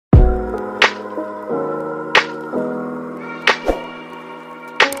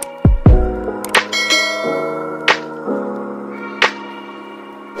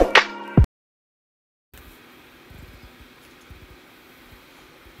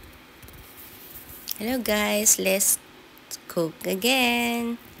Hello guys, let's cook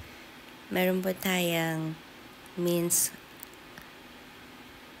again. Meron po tayong minced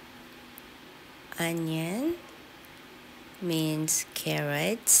onion, minced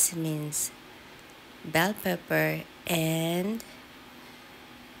carrots, minced bell pepper, and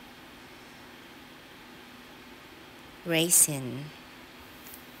raisin.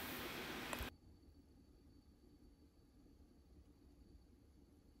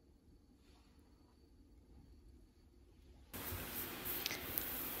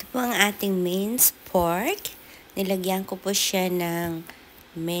 Ito po ang ating minced pork. Nilagyan ko po siya ng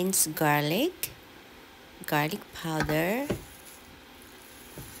minced garlic powder,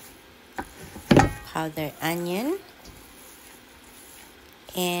 powdered onion,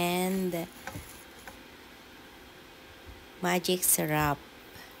 and magic syrup.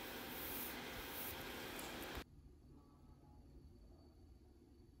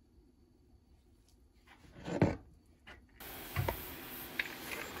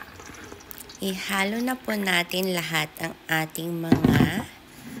 Ihalo na po natin lahat ang ating mga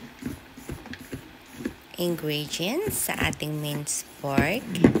ingredients sa ating minced pork.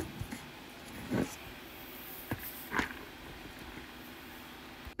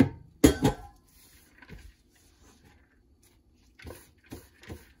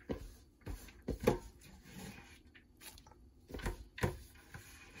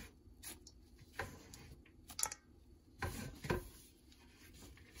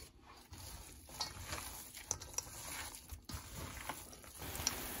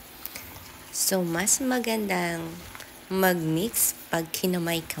 So, mas magandang mag-mix pag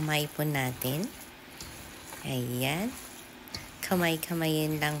kinamay-kamay po natin. Ayan.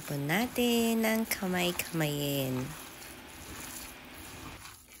 Kamay-kamayin lang po natin ng kamay-kamayin.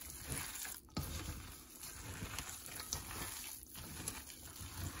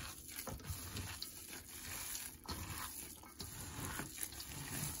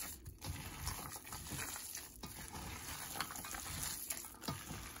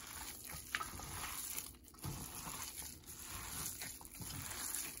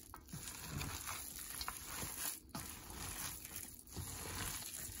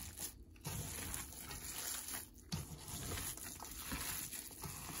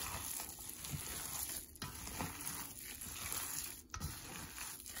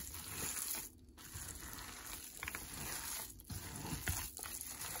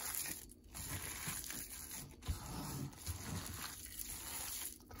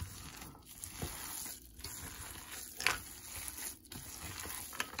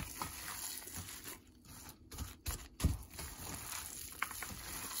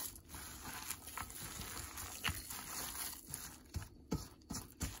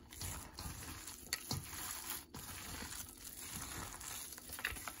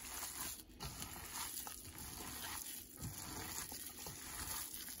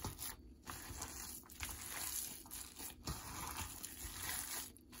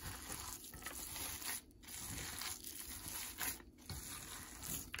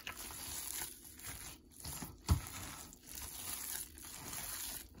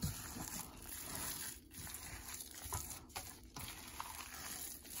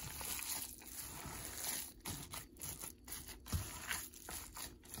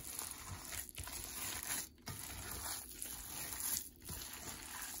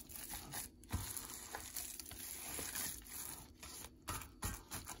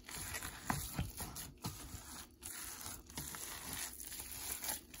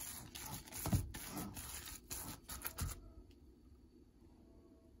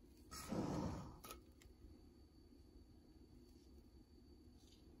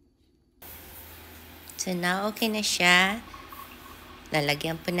 So, now okay na siya.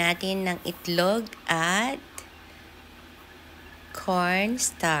 Lalagyan po natin ng itlog at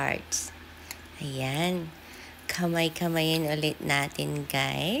cornstarch. Ayan. Kamay-kamayin ulit natin,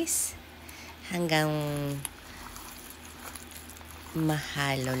 guys. Hanggang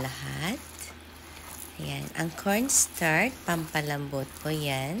mahalo lahat. Ayan. Ang cornstarch, pampalambot po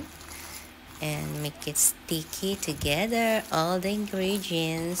yan. And make it sticky together, all the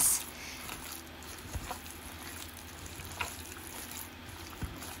ingredients.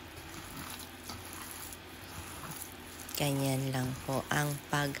 Ganyan lang po ang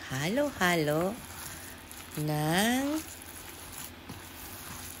paghalo-halo ng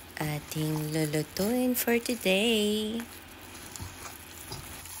ating lulutuin for today.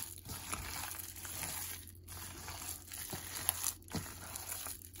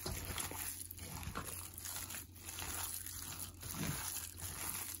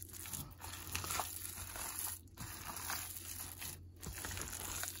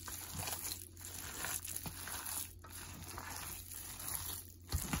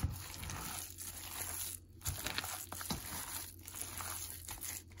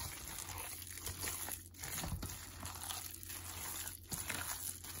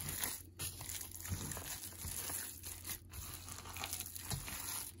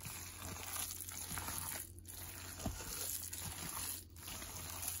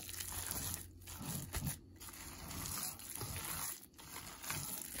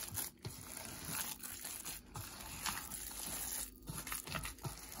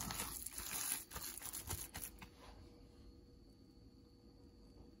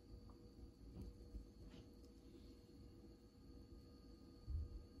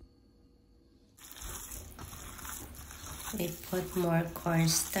 We put more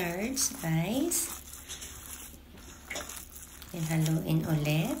cornstarch, guys. And haluin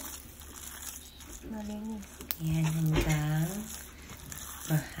ulit. Yan, hanggang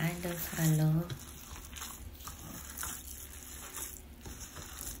mahalo-halo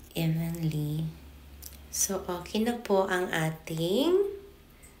evenly. So, okay na po ang ating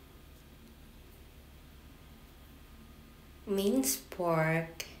minced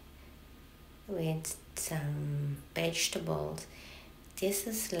pork with some vegetables. This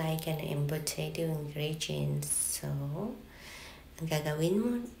is like an embutido ingredients. So, ang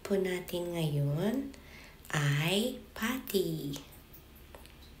gagawin po natin ngayon ay patty.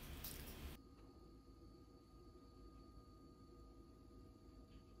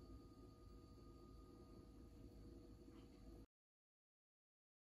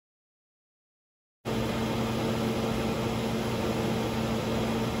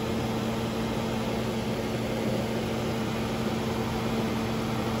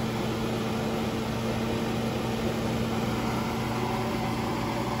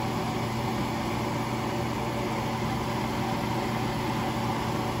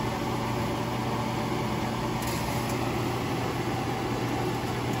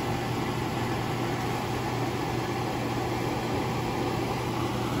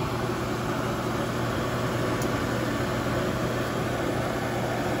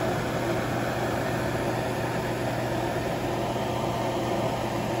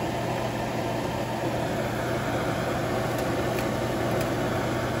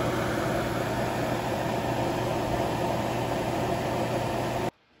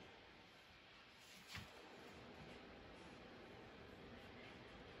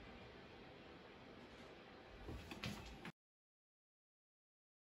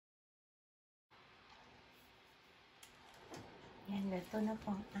 Yan, ito na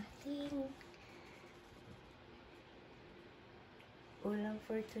po ang ating ulam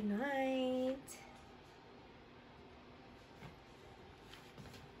for tonight.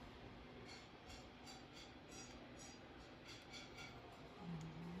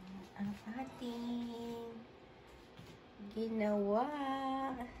 Ang ating ginawa.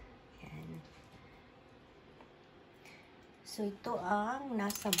 Yan. So, ito ang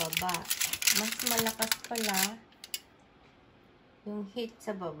nasa baba. Mas malakas pala yung heat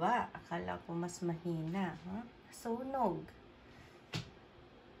sa baba. Akala ko mas mahina. Huh? Sunog.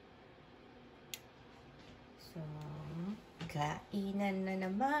 So, kainan na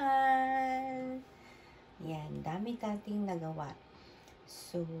naman. Yan. Dami nating nagawa.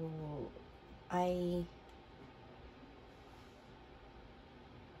 So, I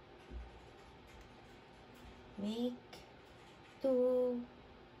make 2,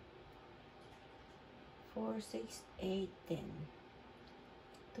 4, 6, 8, 10.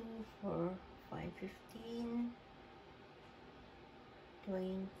 2, 4, 5, 15,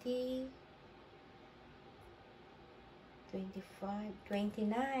 20, 25,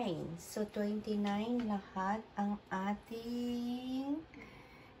 29. So, 29 lahat ang ating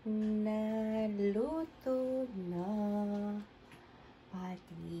naluto na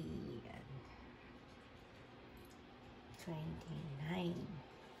patty. 29.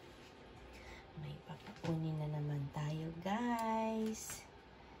 May papaunin na naman tayo, guys.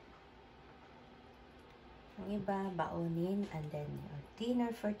 Ang iba, baunin, and then your dinner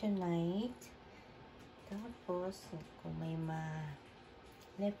for tonight. Tapos, kung may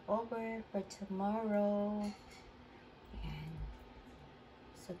leftover for tomorrow. Ayan.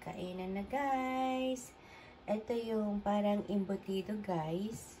 So, kainan na, guys. Ito yung parang embutido,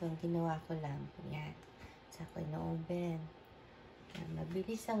 guys. So, ginawa ko lang. Ayan. Sa oven.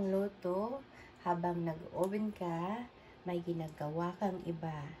 Mabilis ang luto. Habang nag-oven ka, may ginagawa kang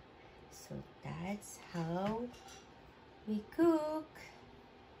iba. So, that's how we cook.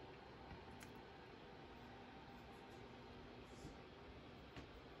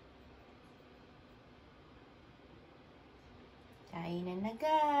 Kainan na,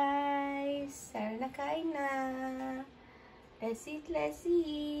 guys. Sana na kain na. Let's eat, let's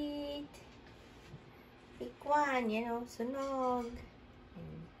eat. Pick one, sunog.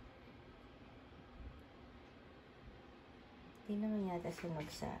 Hindi naman yata sunog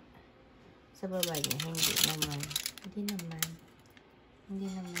sa baba niya. Hindi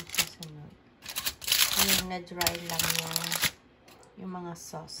naman siya sunog. Yung na-dry lang yung mga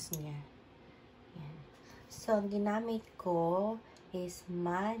sauce niya. Yan. So, ang ginamit ko is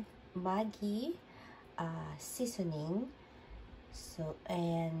Maggi seasoning. So,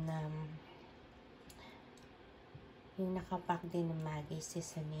 and yung nakapack din ng Maggi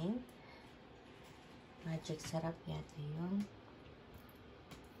seasoning. Magic sarap yata yun.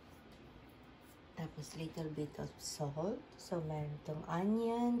 Tapos, little bit of salt. So, meron itong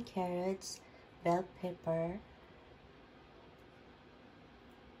onion, carrots, bell pepper,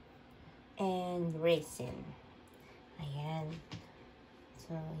 and raisin. Ayan.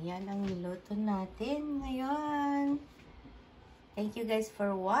 So, yan ang niluto natin ngayon. Thank you guys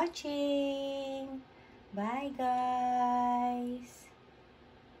for watching. Bye, guys!